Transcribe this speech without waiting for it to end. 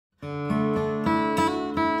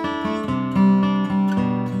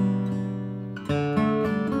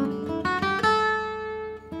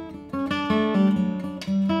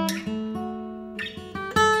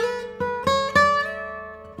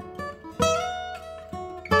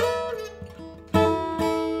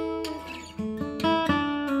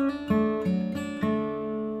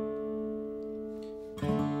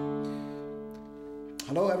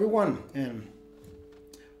everyone, and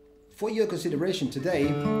for your consideration today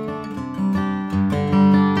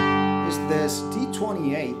is this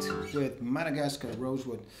D-28 with Madagascar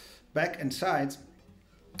rosewood back and sides.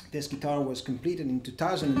 This guitar was completed in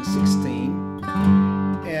 2016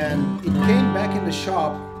 and it came back in the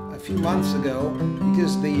shop a few months ago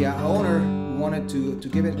because the owner wanted to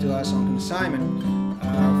give it to us on consignment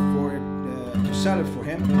to sell it for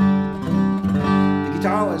him. The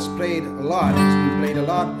guitar was played a lot, it's been played a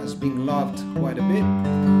lot, has been loved quite a bit.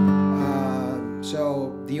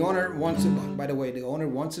 So the owner wants to, by the way, the owner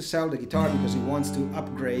wants to sell the guitar because he wants to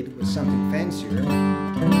upgrade with something fancier.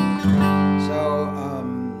 So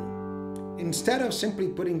instead of simply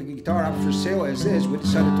putting the guitar up for sale as is, we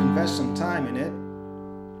decided to invest some time in it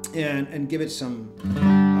and give it some,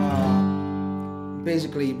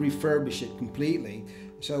 basically refurbish it completely.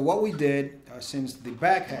 So what we did, since the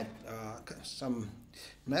back had some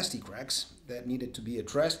nasty cracks that needed to be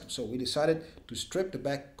addressed, so we decided to strip the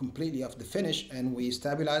back completely of the finish and we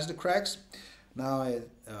stabilized the cracks. Now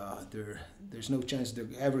there's no chance they're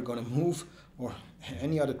ever going to move or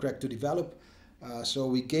any other crack to develop. So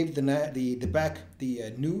we gave the back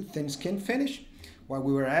the new thin skin finish. While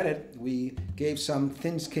we were at it, we gave some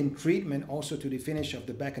thin skin treatment also to the finish of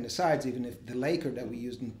the back and the sides, even if the lacquer that we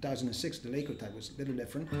used in 2006, the lacquer type, was a little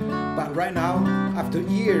different. But right now, after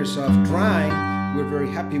years of drying, we're very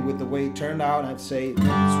happy with the way it turned out. I'd say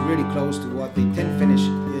it's really close to what the thin finish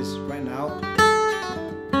is right now.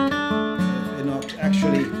 It's not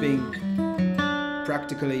actually being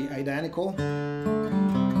practically identical, or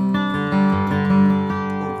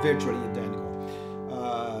virtually identical.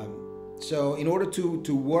 So in order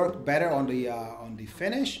to work better on the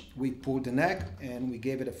finish, we pulled the neck and we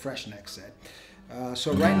gave it a fresh neck set.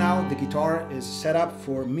 So right now the guitar is set up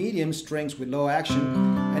for medium strings with low action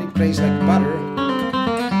and it plays like butter.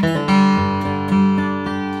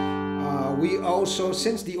 We also,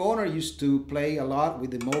 since the owner used to play a lot with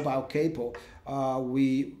the mobile capo,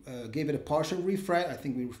 we gave it a partial refret. I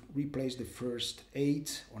think we replaced the first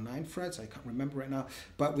 8 or 9 frets, I can't remember right now,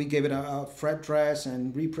 but we gave it a fret dress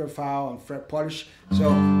and reprofile and fret polish. So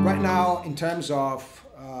right now, in terms of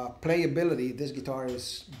playability, this guitar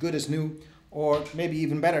is good as new, or maybe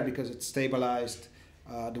even better because it's stabilized.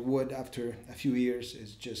 The wood after a few years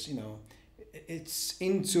is just, you know, it's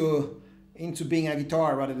into being a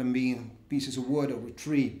guitar rather than being pieces of wood or a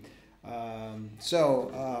tree.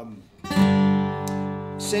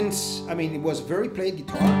 Since, I mean, it was a very played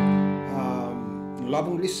guitar,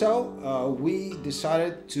 lovingly so, we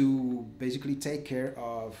decided to basically take care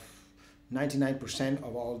of 99%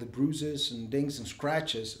 of all the bruises and dings and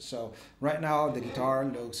scratches. So right now the guitar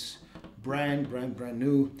looks brand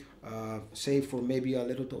new, save for maybe a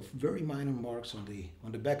little of very minor marks on the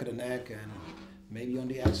back of the neck and maybe on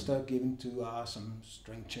the headstock, given to some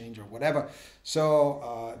string change or whatever.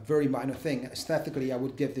 So very minor thing. Aesthetically, I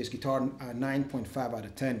would give this guitar a 9.5 out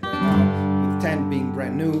of 10 right now, with 10 being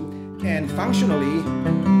brand new. And functionally,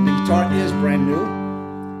 the guitar is brand new.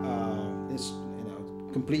 It's, you know,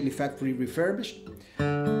 completely factory refurbished.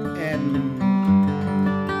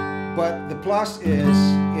 But the plus is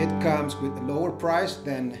it comes with a lower price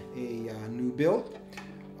than a new build.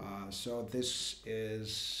 So this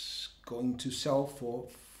is going to sell for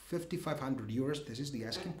 5,500 euros. This is the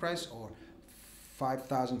asking price, or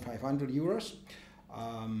 5,500 euros,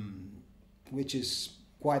 which is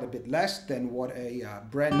quite a bit less than what a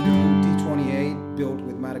brand new D-28 built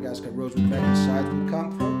with Madagascar rosewood back and sides would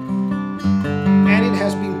come for. And it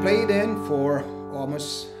has been played in for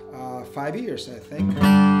almost 5 years, I think,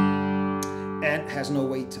 and has no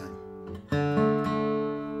wait time.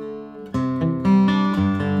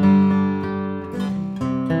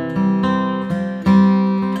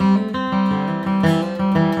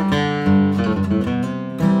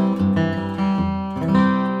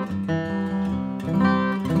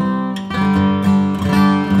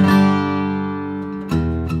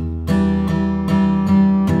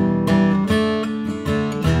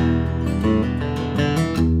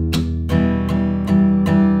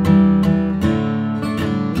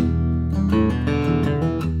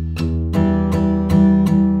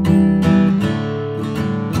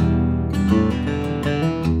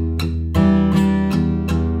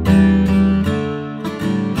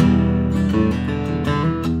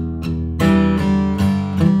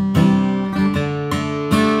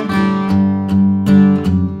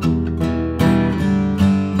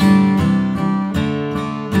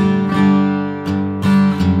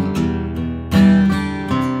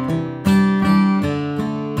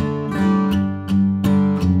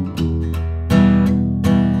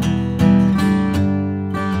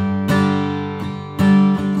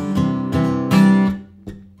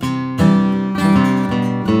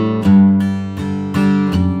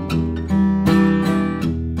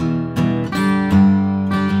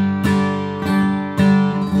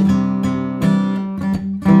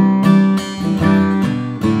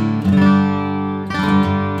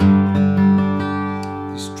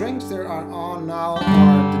 on now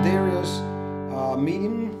are the Darius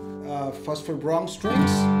medium phosphor bronze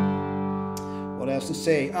strings. What else to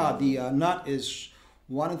say? The nut is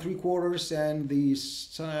 1 3/4, and the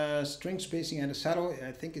string spacing and the saddle,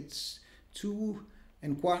 I think it's 2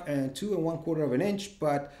 1/4 of an inch.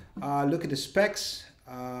 But look at the specs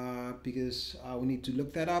because we need to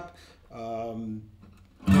look that up.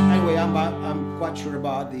 Anyway, I'm quite sure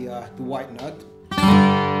about the white nut.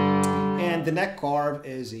 And the neck carve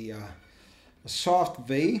is a soft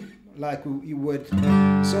V, like you would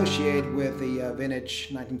associate with the vintage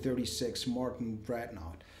 1936 Martin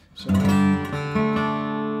Dreadnought. So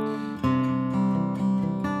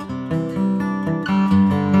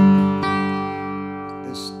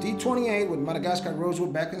this D-28 with Madagascar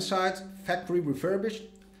rosewood back and sides, factory refurbished,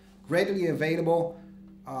 readily available,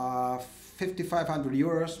 5,500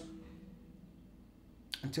 euros.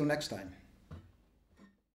 Until next time.